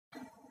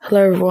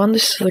Hello everyone,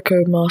 this is the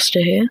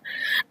Codemaster here.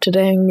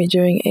 Today I'm going to be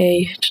doing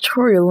a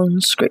tutorial on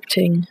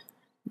scripting.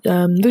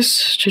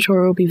 This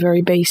tutorial will be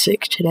very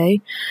basic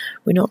today.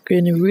 We're not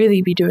going to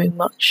really be doing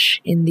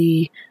much in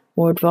the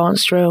more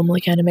advanced realm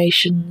like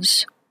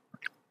animations.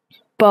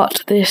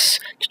 But this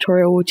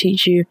tutorial will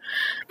teach you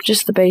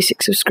just the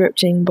basics of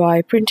scripting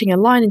by printing a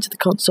line into the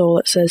console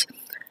that says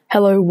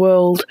 "Hello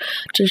World"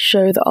 to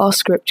show that our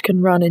script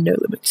can run in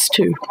Nolimits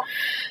too.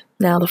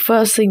 Now, the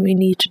first thing we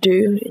need to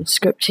do in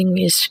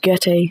scripting is to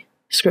get a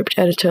script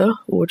editor,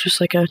 or just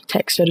like a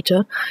text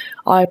editor.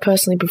 I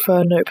personally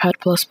prefer Notepad++,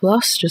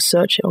 just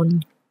search it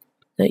on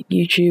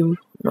Google,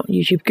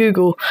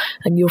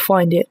 and you'll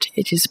find it.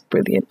 It is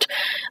brilliant,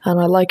 and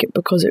I like it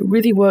because it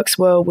really works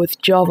well with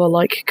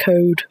Java-like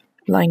code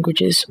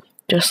languages,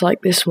 just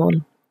like this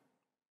one.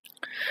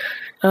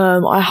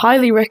 I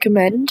highly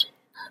recommend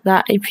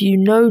that if you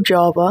know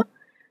Java,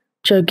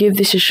 to give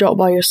this a shot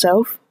by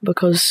yourself,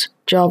 because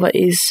Java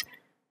is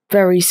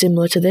very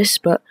similar to this,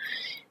 but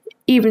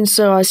even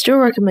so, I still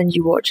recommend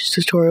you watch this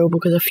tutorial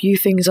because a few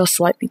things are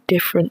slightly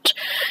different.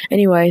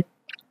 Anyway,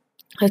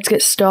 let's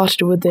get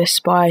started with this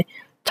by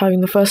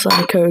typing the first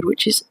line of code,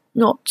 which is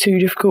not too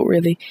difficult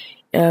really,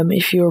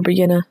 if you're a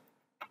beginner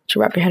to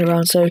wrap your head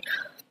around. So,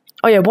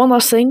 one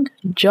last thing,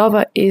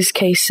 Java is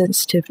case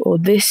sensitive, or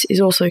this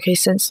is also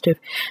case sensitive,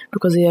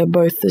 because they are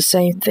both the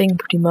same thing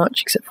pretty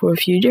much, except for a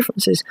few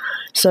differences.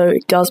 So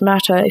it does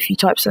matter if you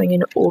type something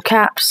in all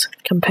caps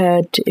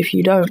compared to if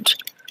you don't.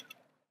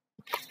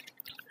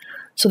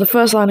 So the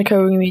first line of code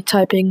we're going to be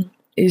typing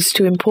is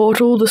to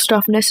import all the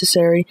stuff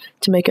necessary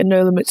to make a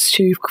Nolimits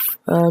 2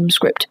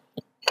 script.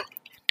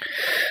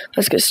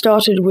 Let's get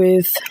started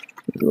with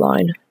the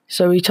line.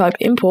 So we type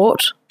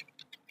import,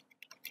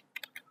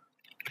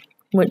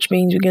 which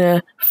means we're going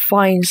to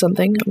find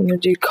something. I'm going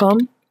to do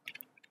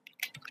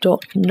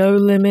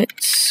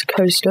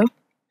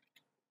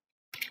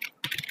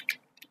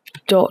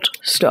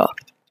com.nolimitcoaster.star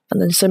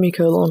and then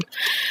semicolon.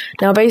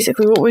 Now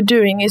basically what we're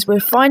doing is we're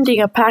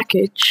finding a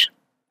package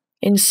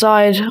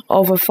inside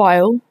of a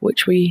file,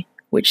 which the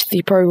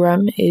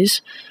program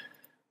is,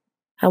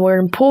 and we're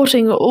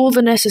importing all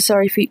the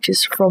necessary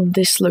features from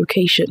this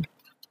location.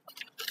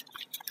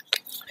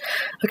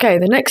 Okay,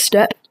 the next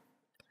step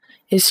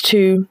is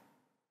to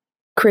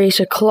create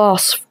a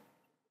class,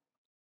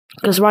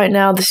 because right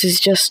now this is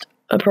just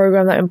a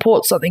program that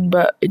imports something,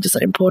 but it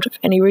doesn't import it for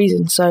any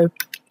reason. So I'm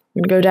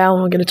going to go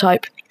down, we're going to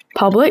type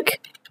public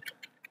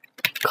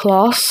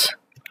class,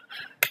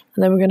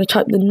 and then we're going to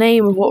type the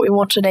name of what we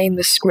want to name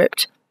this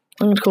script.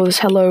 I'm going to call this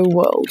Hello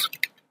World.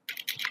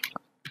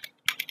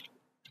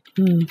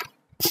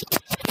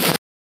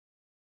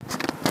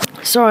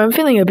 Sorry, I'm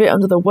feeling a bit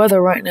under the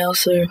weather right now,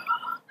 so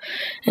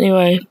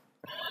anyway,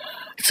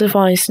 so if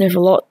I sniff a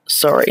lot,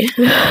 sorry.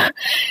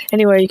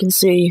 Anyway, you can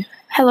see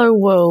Hello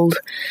World.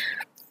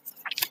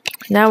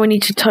 Now we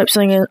need to type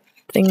something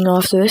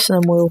after this,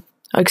 and then I'll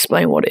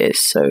explain what it is.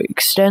 So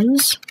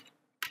extends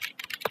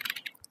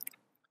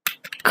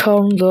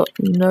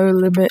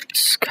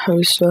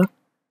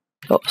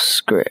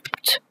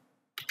com.nolimitcoaster.script,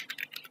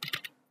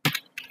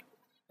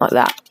 like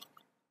that.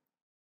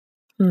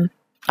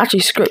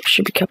 Actually, script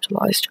should be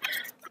capitalized,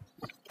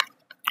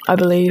 I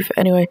believe.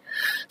 Anyway,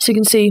 so you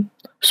can see,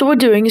 so what we're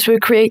doing is we're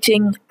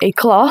creating a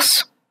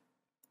class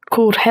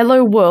called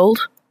Hello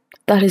World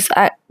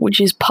which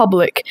is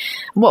public.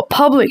 And what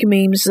public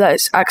means is that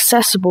it's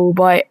accessible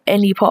by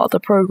any part of the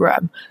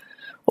program,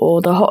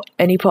 or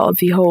any part of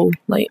the whole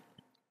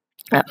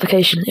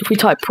application. If we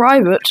type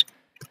private,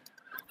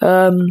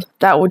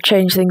 that would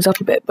change things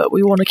up a bit, but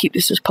we want to keep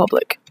this as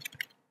public.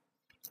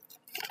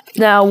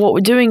 Now what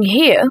we're doing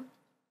here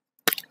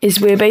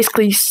is we're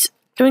basically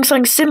doing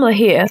something similar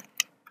here,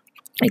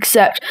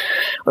 except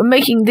we're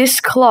making this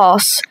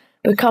class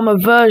become a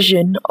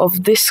version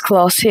of this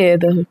class here,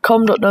 the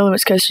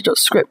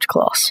com.nolimitcoaster.script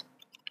class.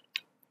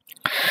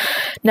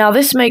 Now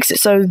this makes it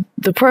so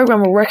the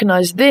program will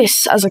recognize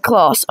this as a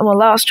class and will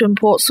allow us to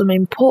import some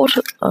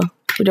important...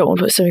 we don't want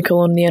to put a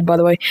semicolon in the end, by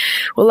the way.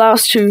 Will allow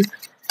us to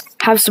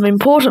have some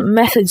important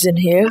methods in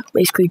here,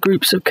 basically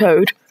groups of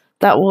code,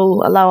 that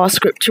will allow our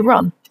script to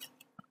run.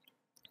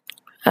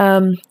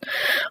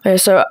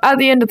 So at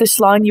the end of this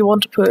line, you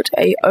want to put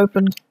a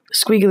open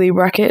squiggly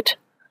bracket,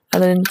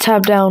 and then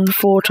tab down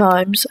 4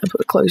 times and put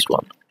a closed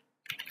one.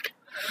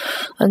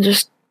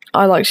 And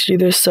I like to do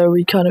this so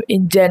we kind of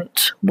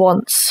indent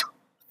once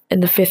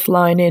in the 5th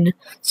line in,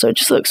 so it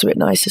just looks a bit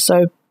nicer.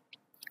 So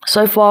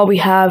far we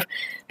have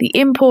the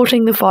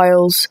importing the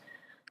files,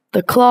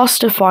 the class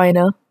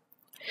definer,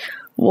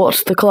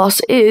 what the class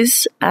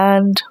is,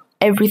 and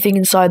everything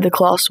inside the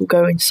class will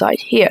go inside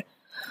here.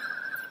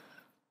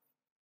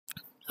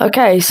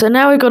 Okay, so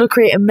now we've got to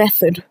create a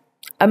method.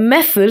 A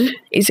method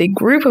is a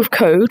group of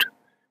code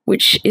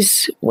which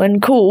is, when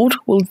called,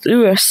 will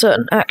do a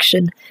certain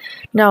action.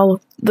 Now,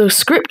 the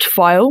script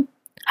file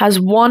has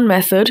one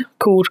method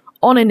called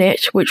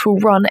onInit, which will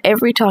run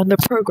every time the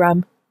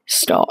program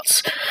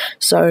starts.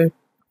 So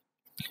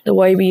the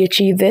way we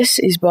achieve this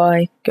is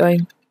by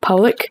going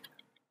public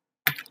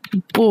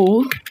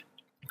bool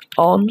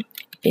on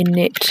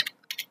init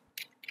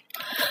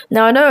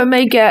Now I know it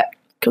may get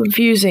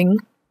confusing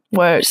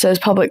where it says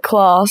public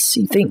class,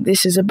 you think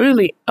this is a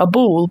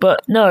bool,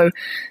 but no,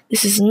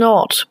 this is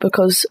not,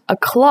 because a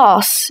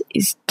class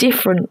is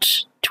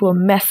different to a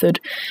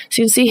method.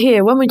 So you can see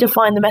here, when we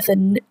define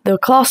the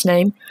class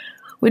name,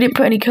 we didn't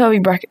put any curly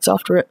brackets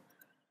after it.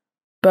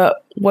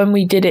 But when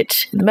we did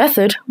it in the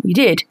method, we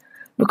did,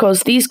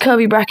 because these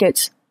curly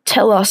brackets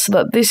tell us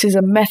that this is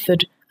a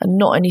method and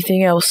not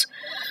anything else.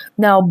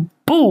 Now,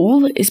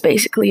 bool is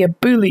basically a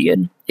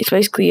boolean. It's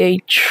basically a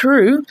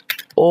true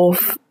or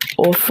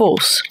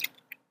false.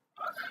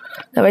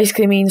 That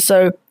basically means,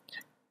 so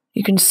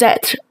you can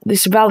set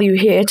this value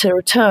here to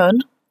return,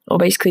 or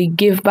basically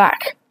give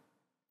back,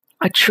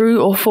 a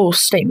true or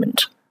false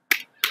statement.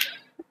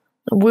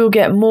 And we'll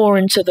get more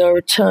into the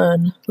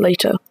return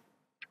later.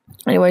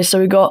 Anyway, so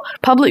we got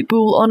public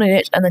bool on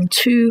it, and then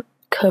 2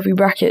 curly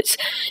brackets.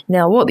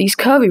 Now, what these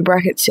curly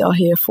brackets are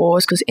here for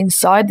is because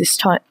inside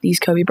these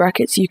curly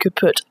brackets you could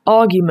put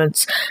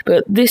arguments,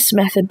 but this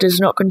method does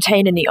not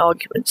contain any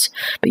arguments.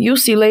 But you'll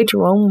see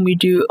later on when we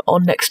do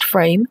on next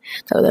frame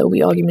that there will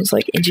be arguments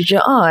like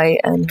integer I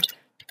and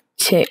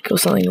tick or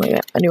something like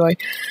that. Anyway,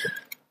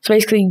 so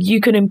basically you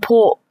can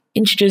import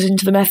integers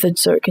into the method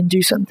so it can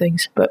do some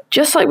things. But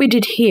just like we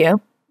did here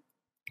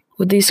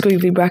with these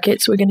squiggly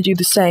brackets, we're going to do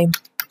the same.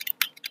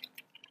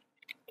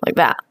 Like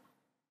that.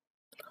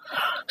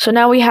 So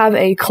now we have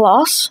a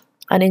class,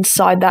 and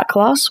inside that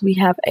class we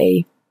have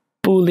a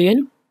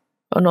boolean,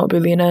 or not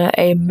boolean,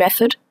 a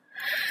method,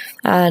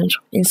 and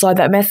inside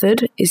that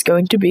method is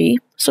going to be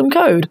some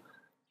code.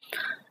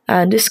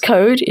 And this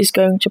code is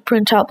going to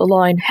print out the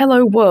line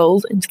hello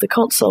world into the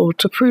console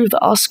to prove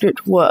that our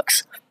script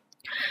works.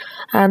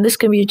 And this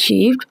can be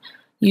achieved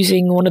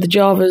using one of the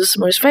Java's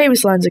most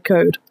famous lines of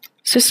code,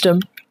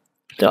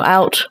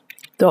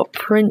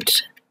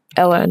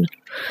 system.out.println.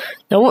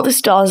 Now what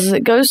this does is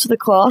it goes to the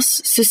class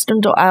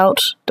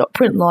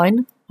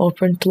system.out.println or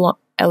println,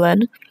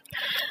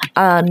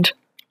 and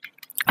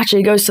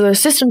actually goes to the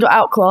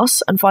system.out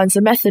class and finds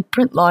the method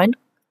println.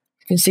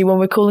 You can see when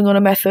we're calling on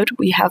a method,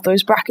 we have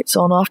those brackets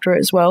on after it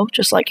as well,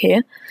 just like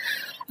here.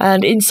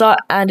 And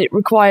it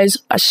requires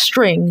a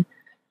string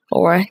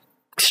or a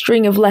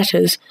string of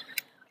letters.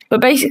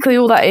 But basically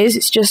all that is,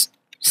 it's just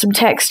some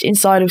text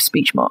inside of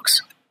speech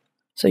marks.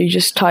 So you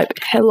just type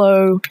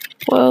hello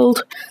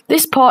world.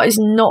 This part is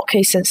not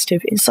case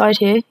sensitive. Inside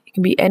here, it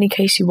can be any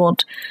case you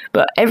want,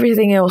 but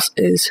everything else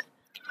is.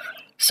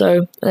 So,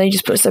 and then you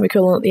just put a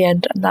semicolon at the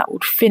end, and that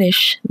would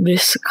finish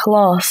this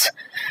class.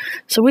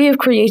 So we have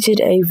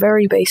created a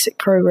very basic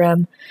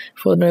program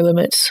for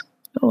Nolimits.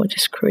 Oh, I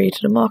just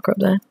created a marker up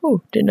there.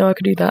 Oh, didn't know I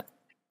could do that.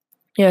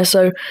 Yeah,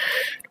 so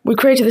we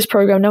created this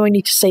program. Now we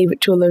need to save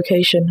it to a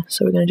location.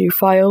 So we're going to do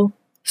File,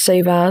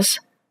 Save As.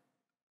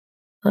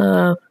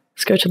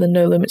 Let's go to the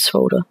Nolimits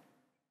folder.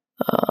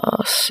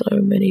 So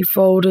many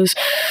folders.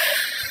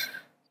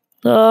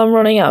 I'm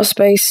running out of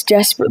space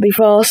desperately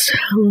fast.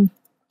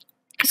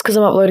 It's because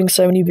I'm uploading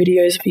so many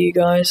videos for you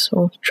guys,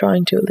 or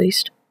trying to at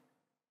least.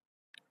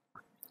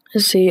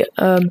 Let's see,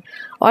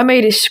 I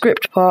made a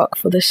script park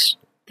for this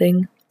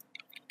thing.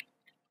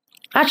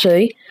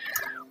 Actually,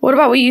 what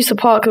about we use the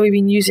park that we've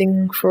been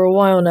using for a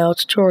while now,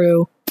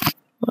 tutorial?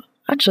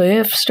 Actually,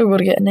 I've still got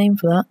to get a name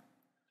for that.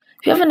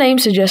 If you have a name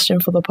suggestion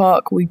for the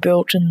park we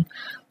built in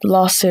the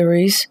last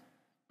series,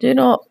 do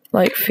not,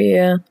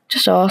 fear,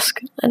 just ask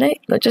a name,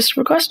 just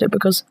request it,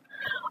 because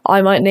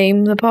I might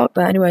name the park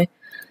that anyway.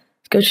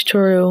 Let's go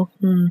tutorial,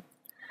 we'll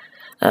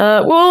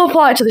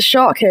apply it to the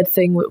shark head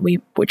thing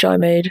which I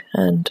made,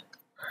 and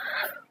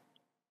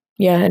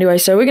yeah, anyway,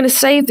 so we're going to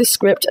save this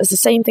script as the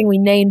same thing we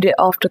named it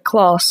after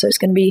class, so it's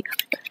going to be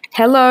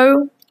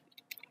hello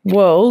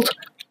world,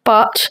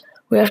 but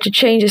we have to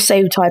change the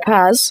save type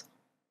as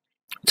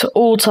to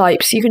all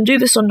types. You can do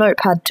this on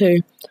Notepad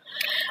too,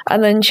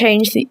 and then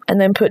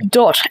put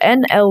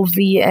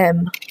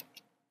 .nlvm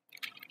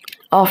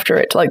after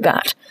it like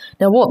that.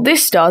 Now what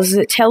this does is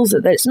it tells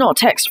it that it's not a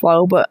text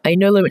file but a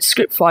Nolimits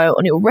script file,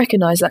 and it will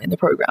recognize that in the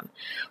program.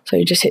 So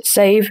you just hit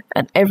save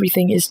and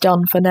everything is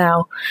done for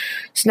now.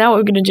 So now what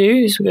we're going to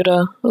do is we're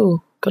going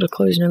to gotta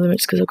close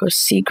Nolimits because I've got a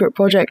secret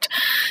project.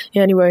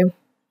 Yeah, anyway,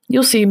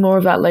 you'll see more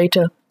of that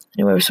later.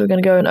 Anyway, so we're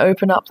going to go and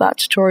open up that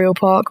tutorial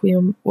park we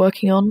were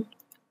working on.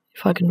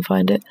 If I can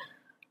find it.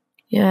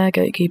 Yeah,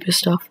 gatekeeper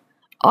stuff.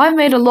 I've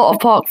made a lot of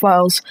park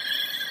files.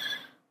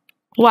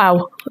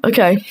 Wow.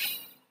 Okay.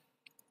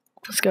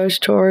 Let's go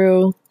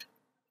tutorial.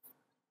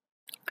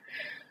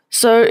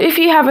 So if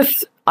you have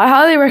I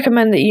highly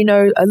recommend that you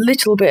know a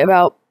little bit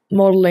about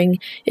modeling.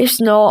 If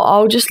not,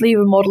 I'll just leave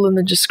a model in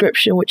the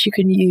description which you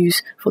can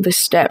use for this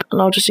step,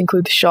 and I'll just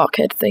include the shark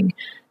head thing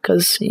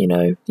because you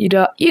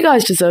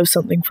guys deserve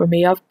something from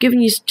me. I've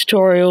given you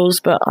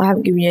tutorials, but I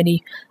haven't given you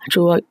any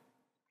actual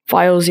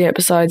files yet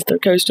besides the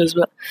coasters,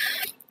 but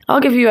I'll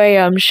give you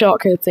a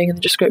shark head thing in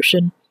the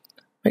description.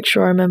 Make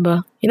sure I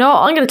remember. You know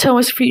what? I'm going to tell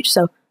my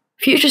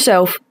future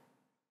self,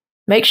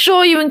 make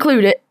sure you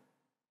include it.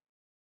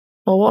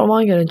 Well, what am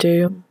I going to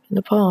do in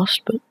the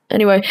past? But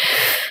anyway,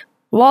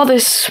 while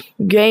this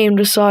game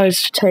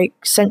decides to take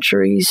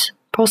centuries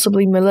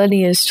possibly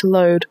millennia to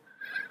load.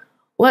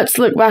 Let's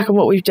look back at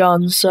what we've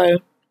done. So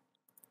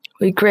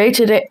we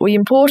created it, we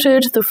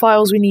imported the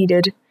files we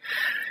needed,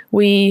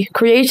 we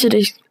created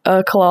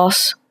a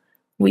class,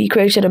 we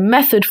created a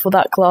method for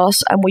that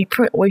class, and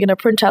we're going to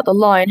print out the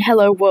line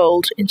 "Hello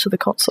World" into the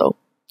console.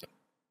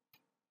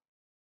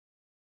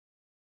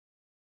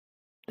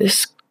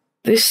 This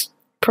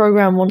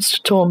program wants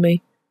to taunt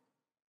me.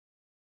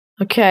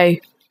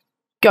 Okay,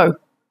 go.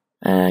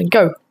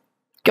 Go.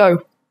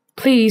 Go.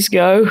 Please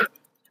go.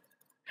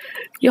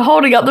 You're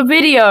holding up the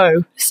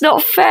video! It's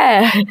not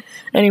fair!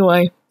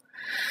 Anyway.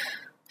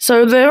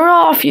 So there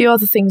are a few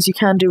other things you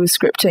can do with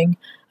scripting.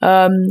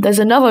 There's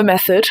another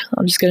method.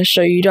 I'm just going to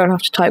show you. You don't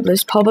have to type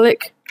this.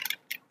 Public.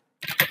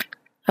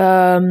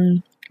 I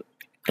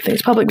think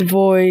it's public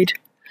void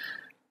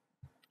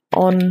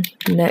on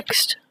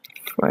next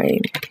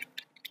frame.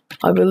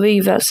 I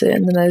believe that's it.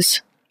 And then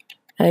there's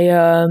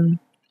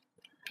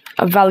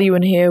a value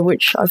in here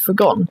which I've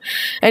forgotten.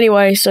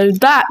 Anyway, so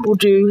that will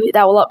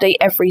update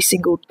every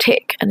single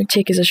tick, and a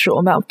tick is a short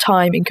amount of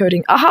time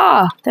encoding.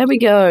 Aha! There we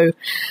go.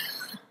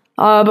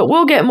 But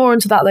we'll get more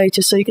into that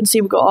later. So you can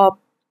see we've got our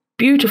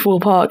beautiful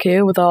park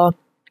here with our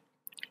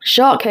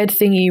shark head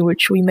thingy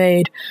which we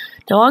made.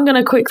 Now I'm going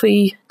to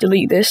quickly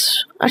delete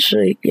this.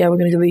 Actually, yeah, we're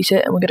going to delete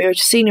it, and we're going to go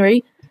to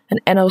scenery and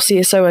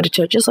NLCSO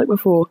editor just like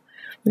before.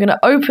 We're going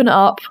to open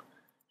up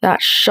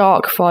that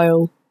shark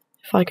file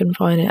if I can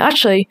find it.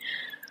 Actually,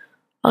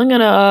 I'm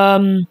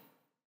gonna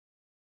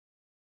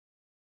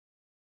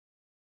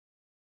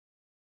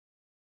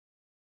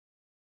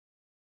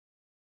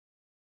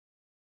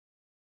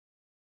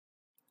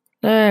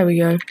there we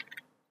go.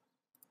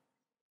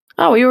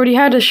 Oh, we already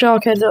had a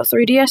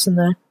Sharkhead.3ds in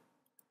there.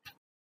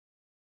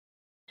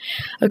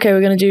 Okay,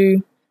 we're gonna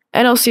do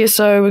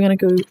NLCSO,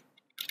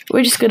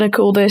 we're just gonna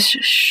call this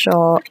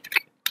shark.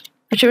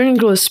 Actually, we're gonna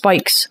call this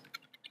spikes.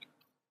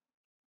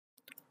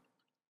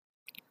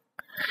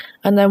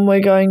 And then we're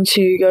going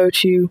to go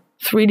to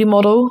 3D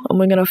model, and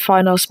we're going to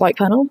find our spike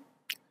panel.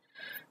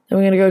 Then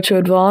we're going to go to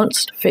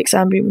advanced, fix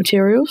ambient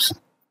materials,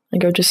 and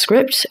go to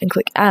script, and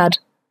click add.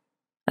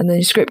 And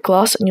then script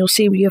class, and you'll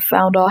see we have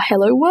found our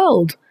hello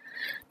world.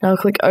 Now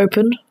click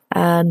open,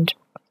 and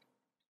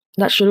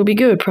that should all be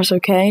good. Press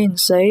OK, and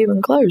save,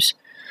 and close.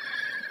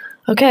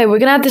 Okay, we're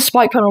going to add this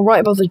spike panel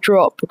right above the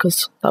drop,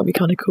 because that'll be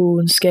kind of cool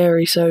and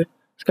scary. So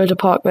let's go to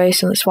park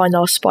base, and let's find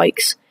our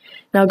spikes.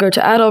 Now go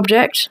to add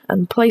object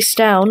and place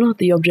down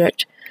the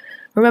object.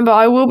 Remember,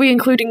 I will be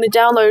including the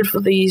download for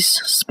these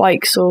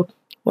spikes or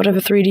whatever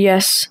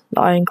 3DS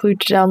that I include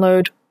to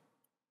download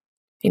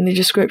in the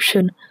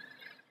description.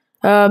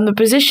 The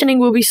positioning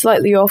will be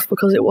slightly off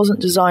because it wasn't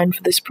designed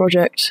for this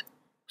project.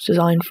 It's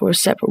designed for a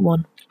separate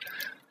one.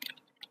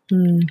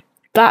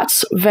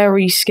 That's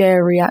very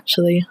scary,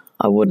 actually.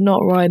 I would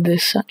not ride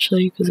this,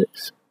 actually, because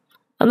it's...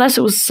 unless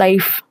it was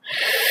safe.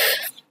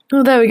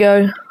 Oh, there we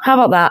go. How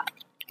about that?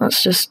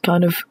 That's just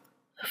kind of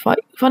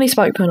funny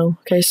spike panel.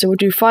 Okay, so we'll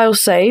do file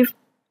save,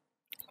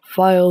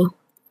 file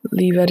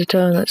leave editor,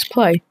 and let's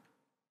play.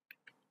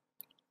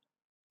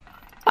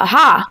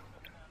 Aha!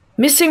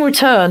 Missing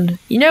return.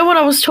 You know when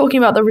I was talking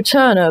about the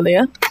return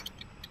earlier?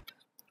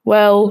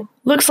 Well,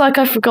 looks like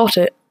I forgot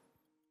it.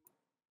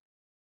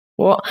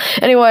 What?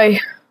 Anyway,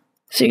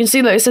 so you can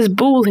see that it says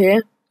bool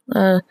here.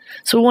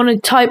 So we want to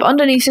type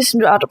underneath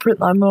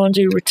system.out.println, we want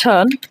to do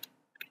return,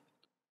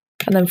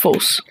 and then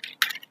false.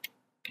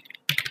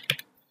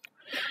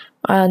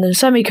 And then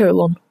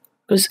semicolon,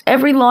 because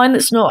every line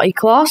that's not a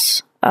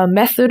class, a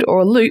method, or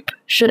a loop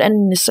should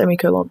end in a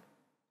semicolon,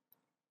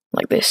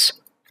 like this.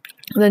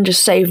 And then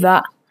just save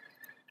that,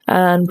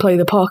 and play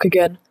the park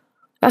again.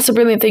 That's a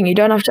brilliant thing, you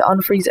don't have to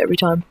unfreeze it every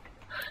time.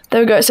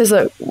 There we go, it says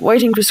that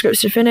waiting for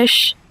scripts to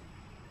finish.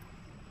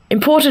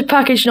 Imported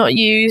package not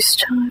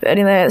used,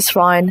 anyway, that's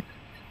fine.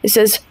 It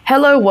says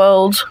hello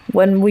world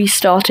when we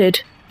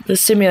started the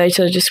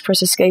simulator, just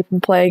press escape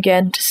and play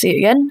again to see it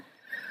again.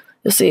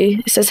 You'll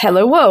see it says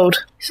hello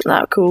world. Isn't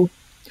that cool?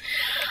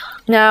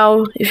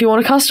 Now, if you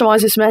want to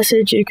customize this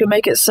message, you can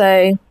make it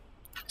say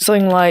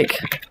something like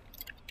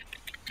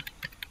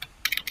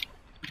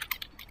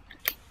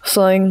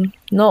something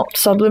not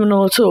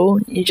subliminal at all.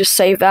 You just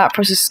save that,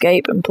 press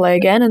escape, and play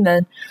again, and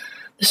then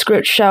the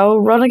script shall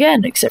run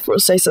again, except for it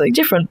will say something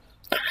different.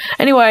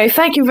 Anyway,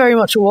 thank you very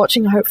much for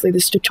watching. Hopefully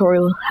this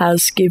tutorial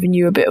has given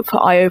you a bit of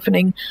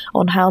eye-opening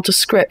on how to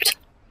script.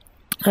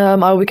 I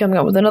will be coming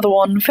up with another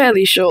one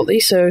fairly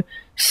shortly, so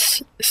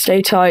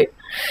stay tight,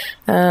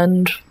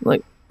 and,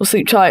 like, we'll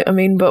sleep tight, I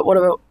mean, but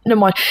whatever, never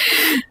mind.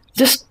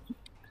 Just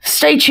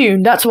stay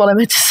tuned, that's what I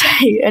meant to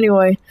say.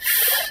 Anyway,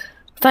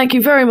 thank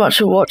you very much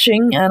for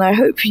watching, and I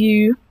hope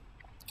you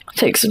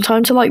take some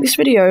time to like this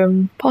video,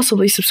 and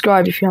possibly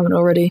subscribe if you haven't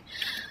already.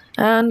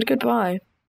 And goodbye.